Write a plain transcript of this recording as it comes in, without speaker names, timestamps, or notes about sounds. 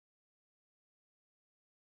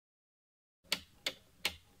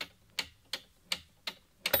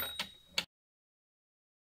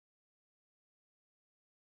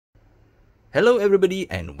Hello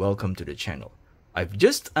everybody and welcome to the channel. I've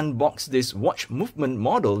just unboxed this watch movement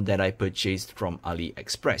model that I purchased from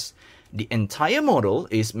AliExpress. The entire model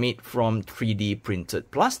is made from 3D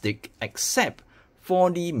printed plastic except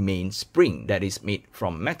for the main spring that is made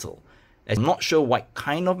from metal. I'm not sure what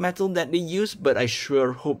kind of metal that they use, but I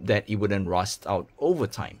sure hope that it wouldn't rust out over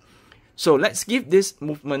time. So let's give this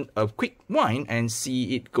movement a quick wind and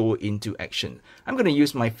see it go into action. I'm going to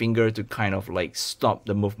use my finger to kind of like stop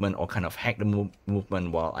the movement or kind of hack the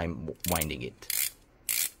movement while I'm winding it.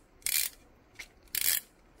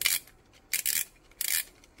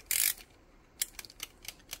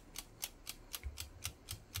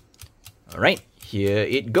 Alright, here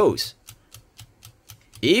it goes.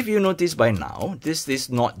 If you notice by now, this is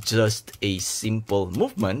not just a simple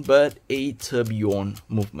movement, but a tourbillon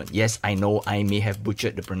movement. Yes, I know I may have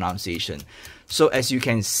butchered the pronunciation. So as you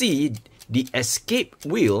can see, the escape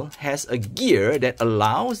wheel has a gear that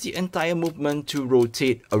allows the entire movement to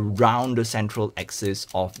rotate around the central axis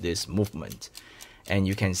of this movement. And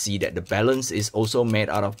you can see that the balance is also made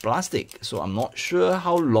out of plastic. So I'm not sure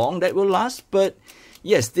how long that will last, but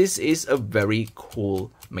yes, this is a very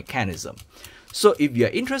cool mechanism. So if you're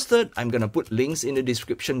interested, I'm going to put links in the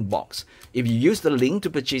description box. If you use the link to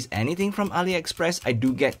purchase anything from AliExpress, I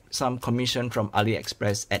do get some commission from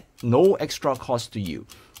AliExpress at no extra cost to you.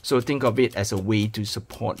 So think of it as a way to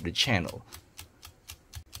support the channel.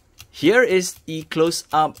 Here is the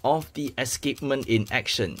close-up of the escapement in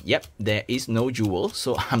action. Yep, there is no jewel,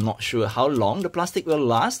 so I'm not sure how long the plastic will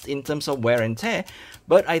last in terms of wear and tear,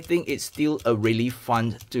 but I think it's still a really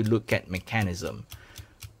fun to look at mechanism.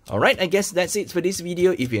 Alright, I guess that's it for this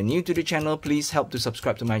video. If you're new to the channel, please help to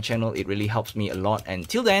subscribe to my channel. It really helps me a lot.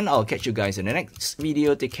 Until then, I'll catch you guys in the next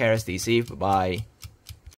video. Take care, stay safe, bye-bye.